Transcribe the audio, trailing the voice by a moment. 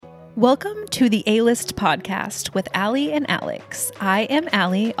Welcome to the A-List podcast with Allie and Alex. I am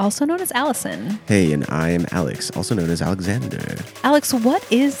Allie, also known as Allison. Hey, and I am Alex, also known as Alexander. Alex, what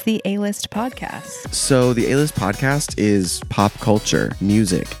is the A-List podcast? So the A-List podcast is pop culture,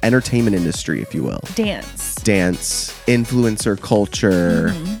 music, entertainment industry, if you will. Dance, influencer culture.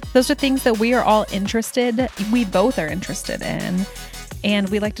 Those are things that we both are interested in. And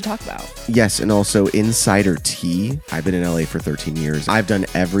we like to talk about. Yes, and also insider tea. I've been in LA for 13 years. I've done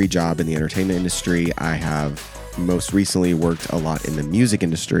every job in the entertainment industry. I have most recently worked a lot in the music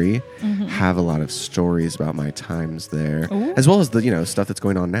industry. Have a lot of stories about my times there, as well as the stuff that's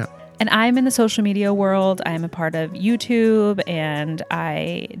going on now. And I'm in the social media world. I'm a part of YouTube and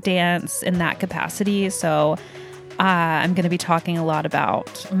I dance in that capacity. So I'm going to be talking a lot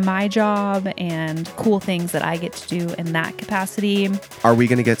about my job and cool things that I get to do in that capacity. Are we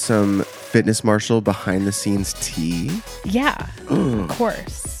going to get some Fitness Marshall behind the scenes tea? Yeah, of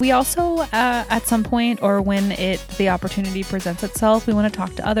course. We also, at some point or when the opportunity presents itself, we want to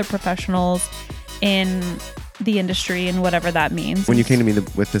talk to other professionals in the industry and whatever that means. When you came to me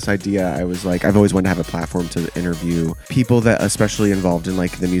with this idea, I was like, I've always wanted to have a platform to interview people that especially involved in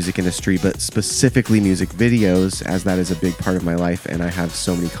like the music industry, but specifically music videos, as that is a big part of my life. And I have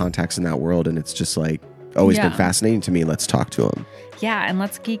so many contacts in that world. And it's just like always been fascinating to me. Let's talk to them. Yeah. And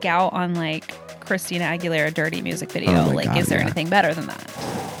let's geek out on like Christina Aguilera Dirty music video. Is there anything better than that?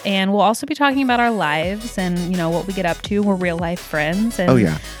 And we'll also be talking about our lives and, what we get up to. We're real life friends.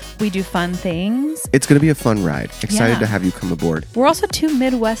 And we do fun things. It's going to be a fun ride. Excited to have you come aboard. We're also two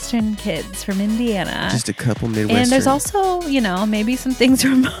Midwestern kids from Indiana. Just a couple Midwestern. And there's also, maybe some things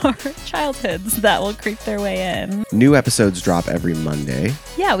from our childhoods that will creep their way in. New episodes drop every Monday.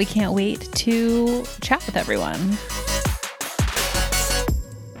 Yeah, we can't wait to chat with everyone.